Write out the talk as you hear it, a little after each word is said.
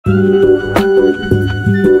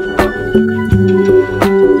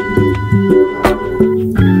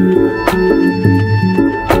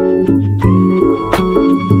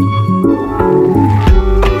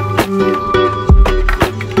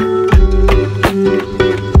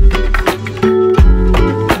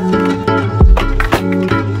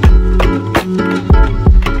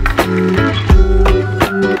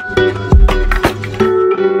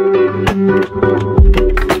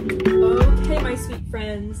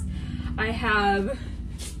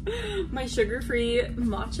My sugar-free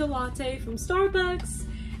matcha latte from Starbucks,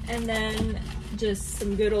 and then just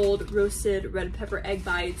some good old roasted red pepper egg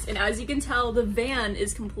bites. And as you can tell, the van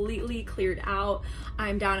is completely cleared out.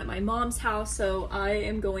 I'm down at my mom's house, so I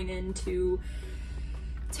am going into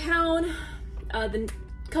town, the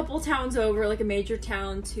couple towns over, like a major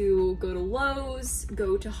town, to go to Lowe's,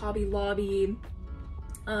 go to Hobby Lobby,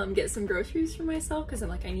 get some groceries for myself because I'm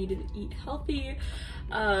like, I need to eat healthy.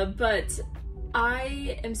 But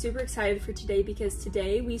I am super excited for today because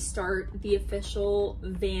today we start the official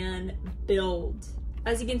van build.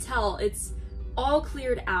 As you can tell, it's all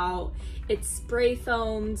cleared out. It's spray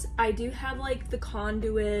foamed. I do have like the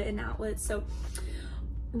conduit and outlets. So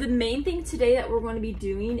the main thing today that we're going to be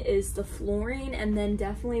doing is the flooring, and then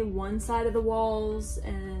definitely one side of the walls,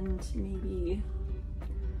 and maybe,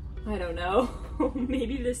 I don't know,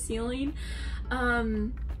 maybe the ceiling.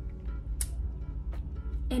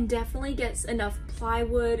 And definitely gets enough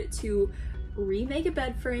plywood to remake a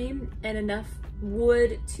bed frame and enough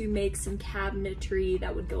wood to make some cabinetry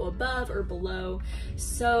that would go above or below.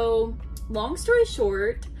 So long story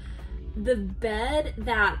short, the bed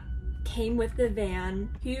that came with the van,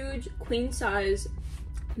 huge queen size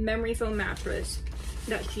memory foam mattress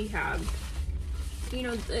that she had, you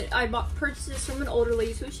know, I purchased this from an older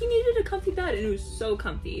lady, so she needed a comfy bed, and it was so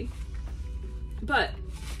comfy. But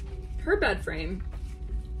her bed frame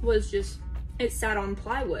was just, it sat on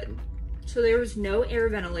plywood, so there was no air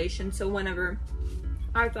ventilation. So whenever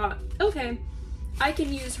I thought, okay, I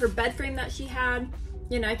can use her bed frame that she had,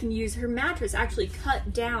 and I can use her mattress, actually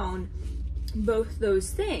cut down both those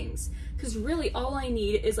things, because really all I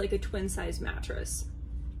need is like a twin size mattress,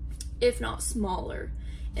 if not smaller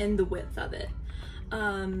in the width of it.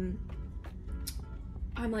 I'm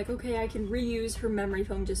like, okay, I can reuse her memory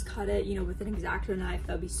foam, just cut it, you know, with an X-Acto knife.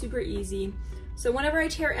 That would be super easy. So whenever I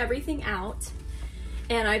tear everything out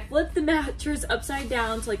and I flip the mattress upside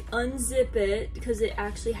down to like unzip it, because it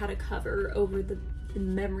actually had a cover over the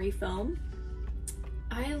memory foam,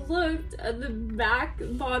 I looked at the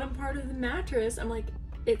bottom part of the mattress. I'm like,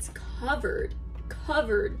 it's covered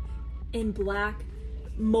in black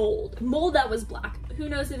mold that was black. Who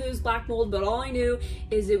knows if it was black mold, but all I knew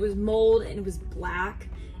is it was mold, and it was black,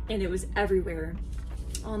 and it was everywhere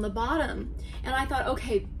on the bottom. And I thought,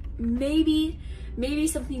 okay, maybe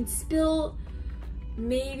something spilled,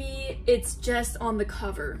 maybe it's just on the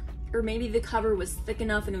cover, or maybe the cover was thick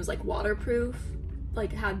enough and it was like waterproof,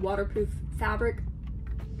 like had waterproof fabric.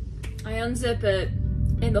 I unzip it,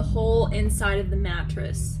 and the whole inside of the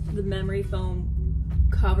mattress, the memory foam,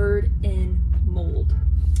 covered in mold.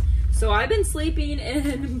 So I've been sleeping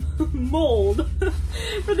in mold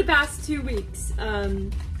for the past 2 weeks.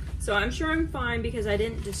 So I'm sure I'm fine because I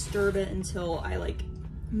didn't disturb it until I like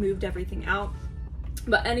moved everything out.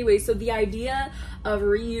 But anyway, so the idea of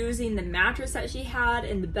reusing the mattress that she had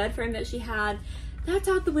and the bed frame that she had, that's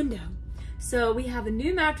out the window. So we have a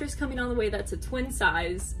new mattress coming on the way that's a twin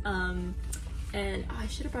size, and I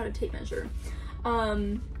should have brought a tape measure.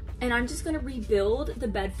 And I'm just gonna rebuild the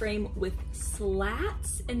bed frame with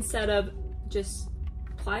slats instead of just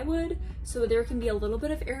plywood, so there can be a little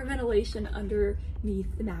bit of air ventilation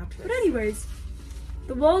underneath the mattress. But anyways,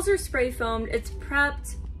 the walls are spray foamed, it's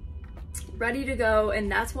prepped, ready to go,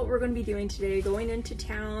 and that's what we're going to be doing today. Going into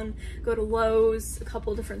town, go to Lowe's, a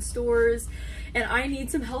couple different stores, and I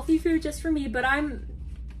need some healthy food just for me. But I'm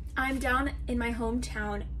down in my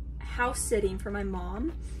hometown house sitting for my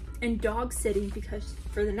mom and dog sitting, because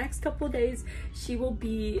for the next couple of days she will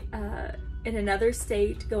be in another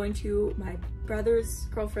state going to my brother's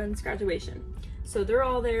girlfriend's graduation. So they're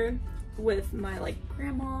all there with my like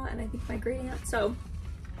grandma and I think my great aunt. So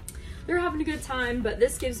they're having a good time, but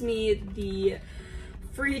this gives me the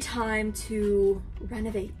free time to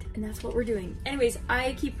renovate, and that's what we're doing. Anyways,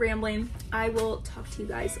 I keep rambling. I will talk to you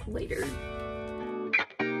guys later.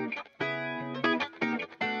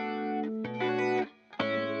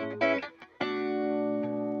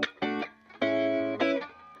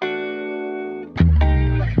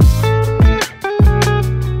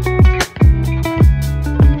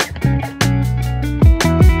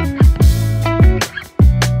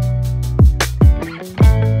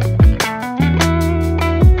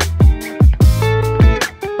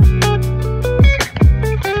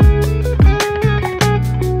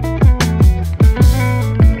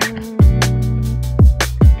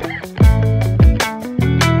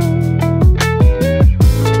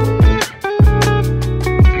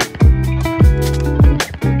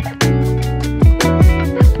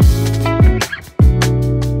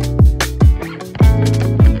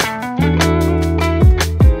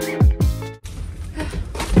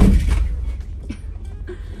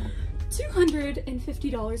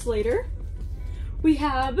 $250 later, we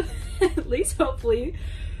have, at least hopefully,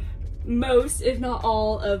 most, if not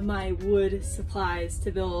all, of my wood supplies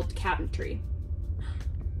to build cabinetry.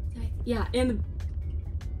 Yeah,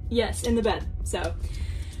 yes, in the bed. So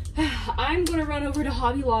I'm gonna run over to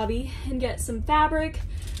Hobby Lobby and get some fabric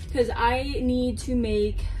because I need to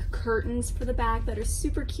make curtains for the back that are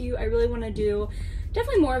super cute. I really want to do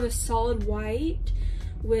definitely more of a solid white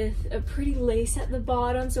with a pretty lace at the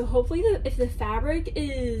bottom. So hopefully if the fabric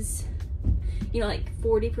is, you know, like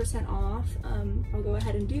 40% off, I'll go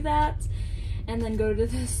ahead and do that and then go to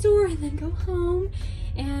the store and then go home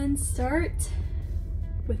and start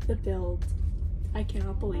with the build. I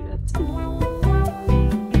cannot believe it.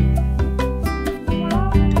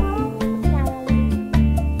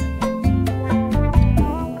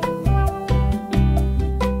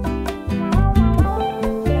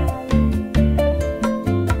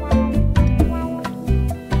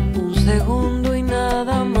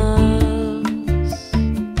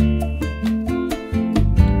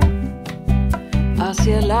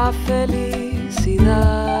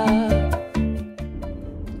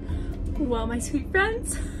 Well, my sweet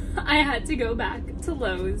friends, I had to go back to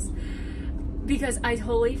Lowe's because I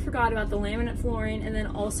totally forgot about the laminate flooring, and then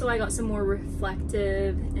also I got some more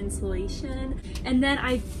reflective insulation, and then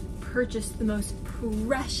I purchased the most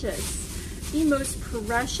precious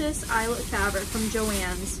eyelet fabric from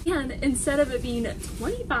Joann's, and instead of it being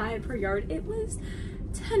 $25 per yard, it was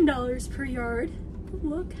 $10 per yard. But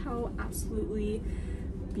look how absolutely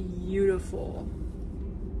beautiful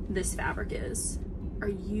this fabric is. Are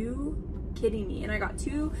you kidding me? And I got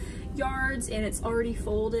 2 yards and it's already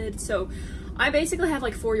folded, so I basically have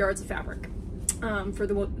like 4 yards of fabric for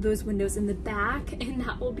those windows in the back, and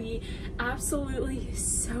that will be absolutely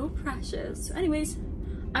so precious. So anyways,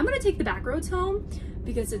 I'm gonna take the back roads home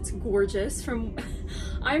because it's gorgeous.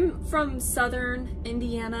 I'm from southern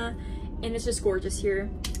Indiana and it's just gorgeous here.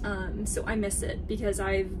 So I miss it because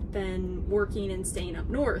I've been working and staying up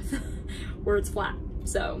north where it's flat.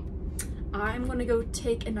 So I'm gonna go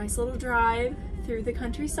take a nice little drive through the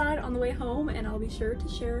countryside on the way home, and I'll be sure to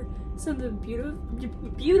share some of the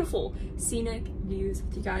beautiful scenic views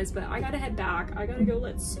with you guys. But I gotta head back. I gotta go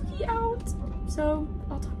let Suki out. So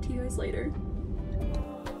I'll talk to you guys later.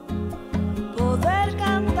 Poder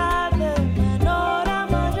cantar de menor a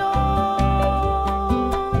mayor,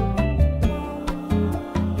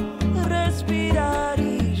 respirar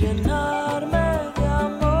y llenarme de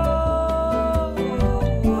amor.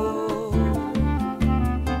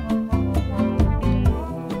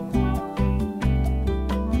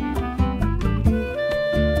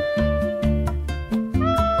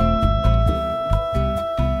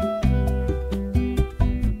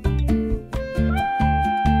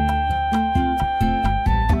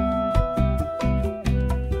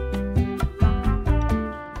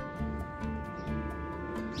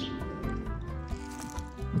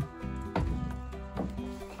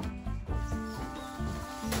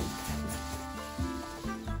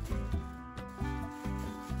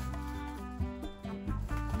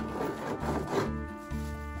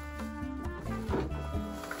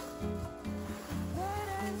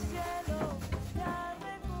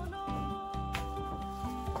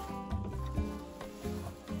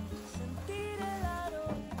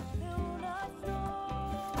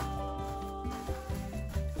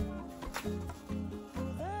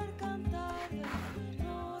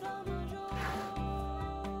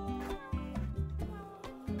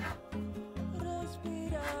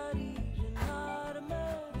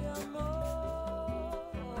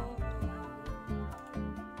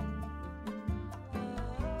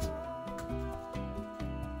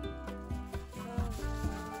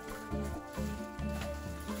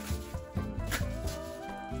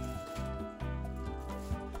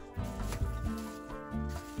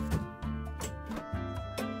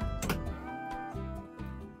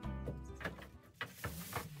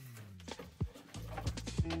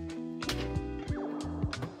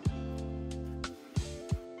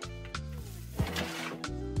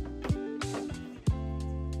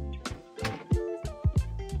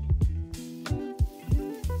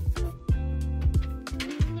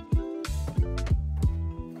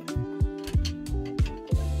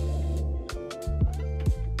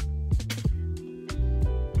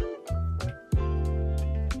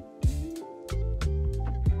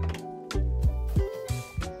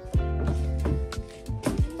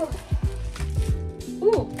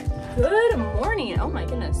 Good morning. Oh my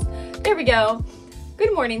goodness. There we go.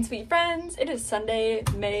 Good morning, sweet friends. It is Sunday,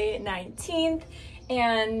 May 19th,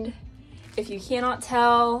 and if you cannot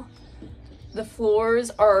tell, the floors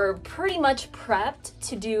are pretty much prepped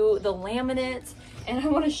to do the laminate and I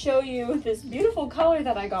want to show you this beautiful color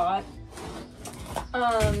that I got.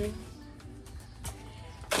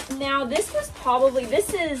 Now this is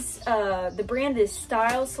the brand is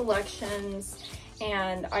Style Selections,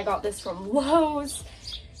 and I got this from Lowe's.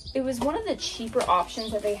 It was one of the cheaper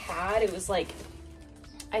options that they had. It was like,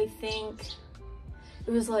 I think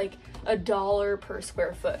it was like $1 per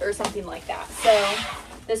square foot or something like that. So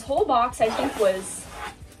this whole box I think was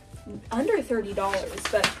under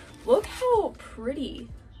 $30, but look how pretty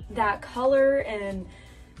that color, and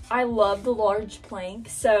I love the large plank.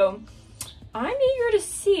 So I'm eager to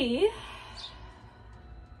see.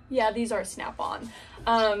 Yeah, these are snap-on.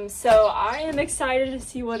 So I am excited to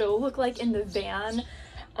see what it will look like in the van.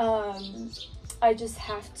 I just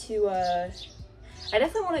have to, I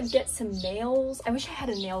definitely want to get some nails. I wish I had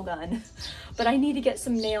a nail gun, but I need to get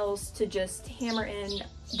some nails to just hammer in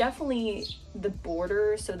definitely the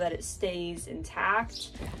border so that it stays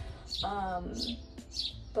intact.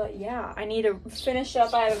 But yeah, I need to finish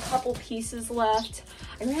up. I have a couple pieces left.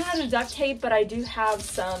 I ran out of duct tape, but I do have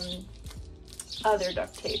some other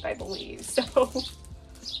duct tape, I believe. So,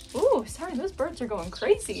 ooh, sorry, those birds are going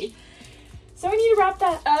crazy. So I need to wrap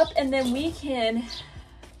that up, and then we can,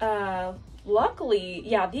 luckily,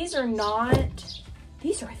 yeah, these are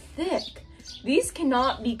thick. These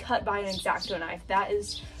cannot be cut by an X-Acto knife. That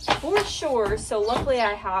is for sure. So luckily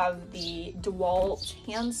I have the DeWalt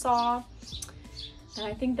handsaw, and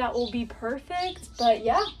I think that will be perfect. But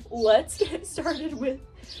yeah, let's get started with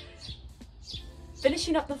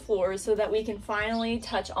finishing up the floors so that we can finally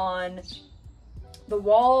touch on the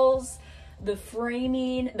walls, the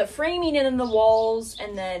framing in the walls,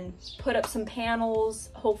 and then put up some panels,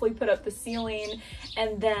 hopefully put up the ceiling,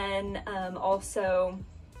 and then also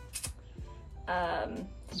the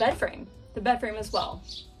bed frame as well.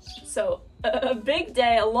 So a big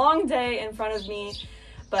day, a long day in front of me,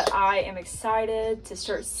 but I am excited to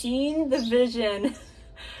start seeing the vision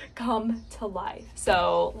come to life.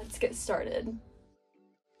 So let's get started.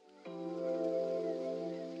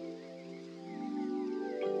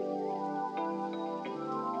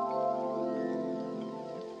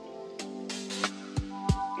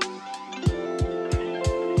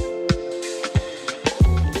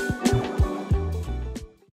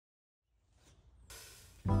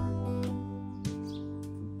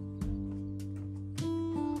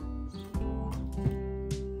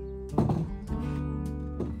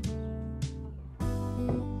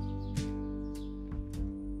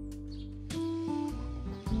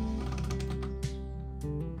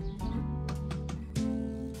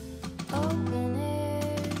 Open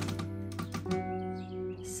air,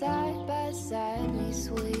 side by side we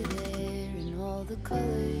sway there in all the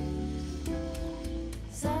colors.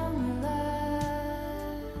 Summer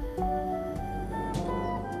love,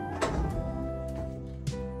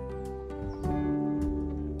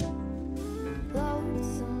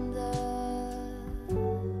 lonesome dove,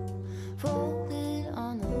 folded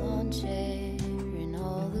on the lawn chair in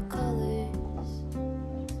all the colors.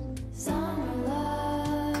 Summer love.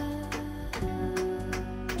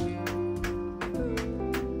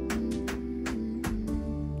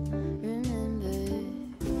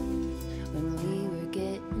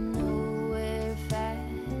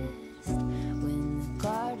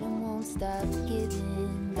 Stop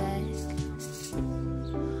giving back.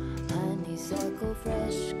 Honeysuckle,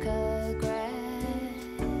 fresh cut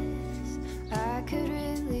grass. I could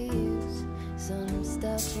really use some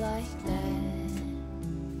stuff like that.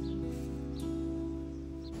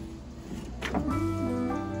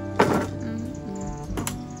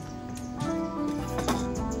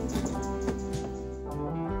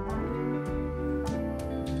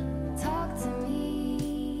 Talk to me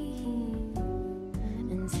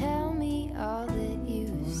and tell me all that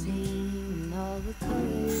you've seen, all the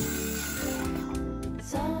colors.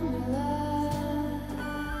 Summer love,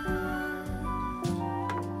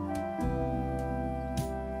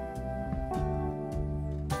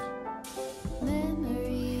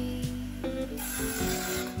 memories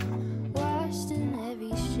washed in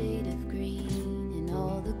every shade of green and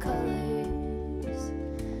all the colors.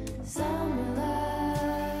 Summer love.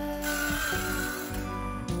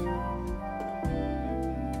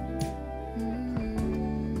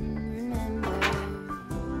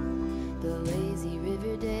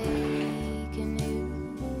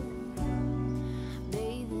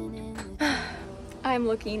 I'm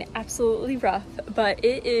looking absolutely rough, but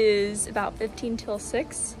it is about 15 till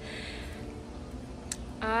 6.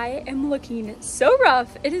 I am looking so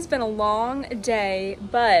rough. It has been a long day,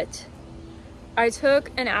 but I took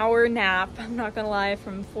an hour nap, I'm not gonna lie,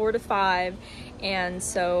 from 4 to 5, and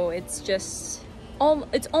so it's just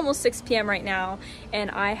it's almost 6 p.m. right now,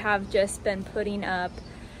 and I have just been putting up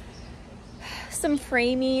some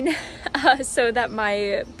framing so that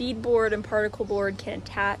my beadboard and particle board can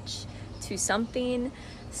attach to something.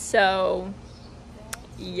 So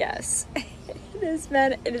yes, it has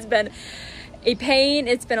been a pain.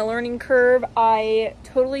 It's been a learning curve. I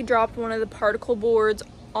totally dropped one of the particle boards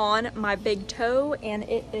on my big toe, and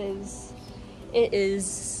it is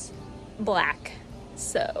black.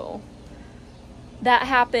 So that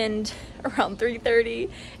happened around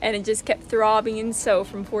 3:30, and it just kept throbbing. So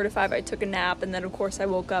from 4 to 5 I took a nap, and then of course I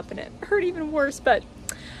woke up and it hurt even worse. But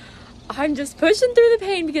I'm just pushing through the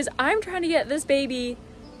pain because I'm trying to get this baby,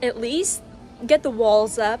 at least get the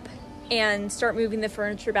walls up and start moving the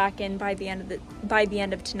furniture back in by the end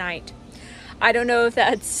of tonight. I don't know if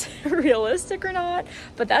that's realistic or not,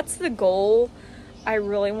 but that's the goal. I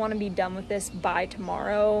really want to be done with this by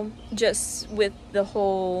tomorrow, just with the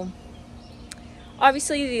whole,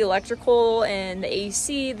 obviously the electrical and the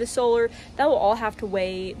AC, the solar, that will all have to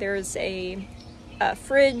wait. There's a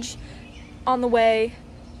fridge on the way.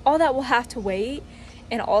 All that will have to wait.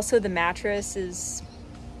 And also the mattress is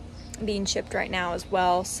being shipped right now as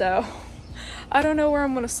well. So I don't know where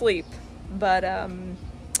I'm going to sleep. But at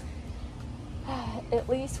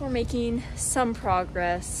least we're making some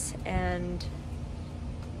progress. And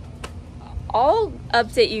I'll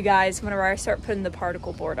update you guys whenever I start putting the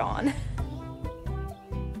particle board on.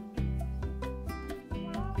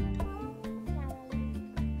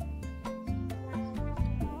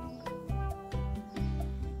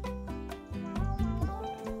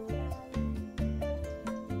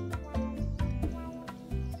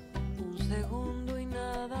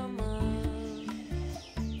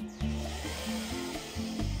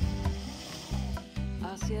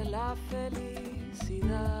 Hacia la felicidad,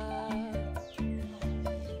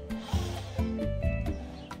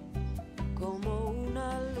 como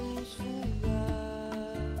una luz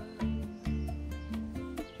fugaz,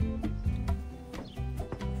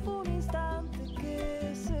 un instante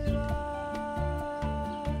que se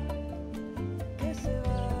va, que se va.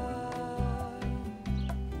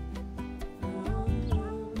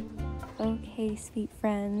 Okay, sweet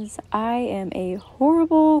friends, I am a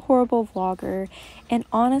horrible vlogger, and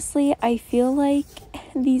honestly, I feel like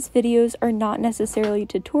these videos are not necessarily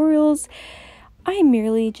tutorials. I'm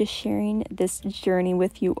merely just sharing this journey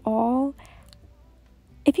with you all.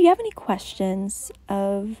 If you have any questions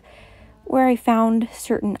of where I found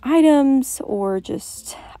certain items, or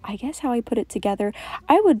just, I guess, how I put it together,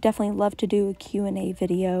 I would definitely love to do a Q&A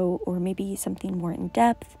video, or maybe something more in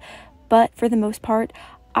depth. But for the most part,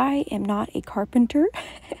 I am not a carpenter.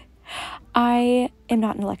 I am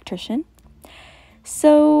not an electrician.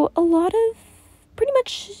 So a lot of, pretty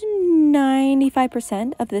much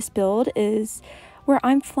 95% of this build is where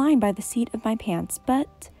I'm flying by the seat of my pants.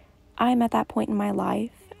 But I'm at that point in my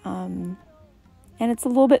life, and it's a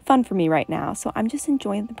little bit fun for me right now. So I'm just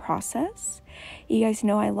enjoying the process. You guys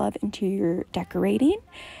know I love interior decorating.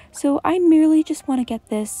 So I merely just want to get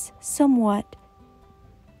this somewhat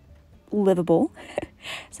livable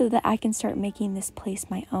so that I can start making this place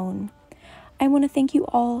my own. I want to thank you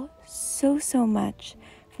all so much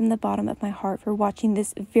from the bottom of my heart for watching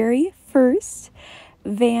this very first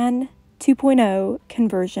Van 2.0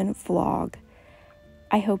 conversion vlog.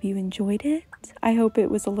 I hope you enjoyed it. I hope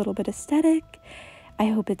it was a little bit aesthetic. I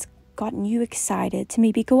hope it's gotten you excited to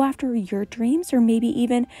maybe go after your dreams, or maybe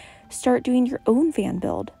even start doing your own van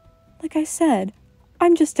build. Like I said,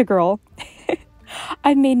 I'm just a girl.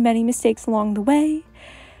 I've made many mistakes along the way,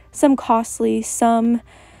 some costly, some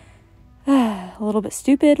a little bit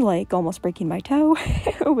stupid, like almost breaking my toe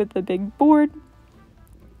with the big board.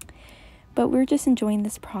 But we're just enjoying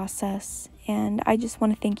this process, and I just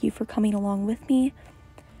want to thank you for coming along with me.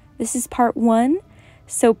 This is part 1,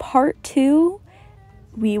 so part 2,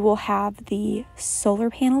 we will have the solar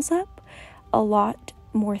panels up. A lot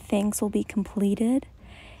more things will be completed.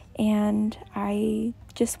 And I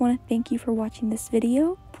just want to thank you for watching this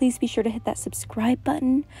video. Please be sure to hit that subscribe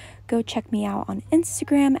button. Go check me out on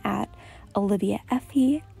Instagram at Olivia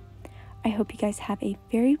Effie. I hope you guys have a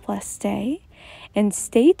very blessed day, and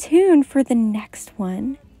stay tuned for the next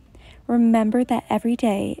one. Remember that every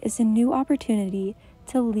day is a new opportunity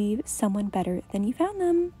to leave someone better than you found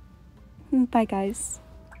them. Bye, guys.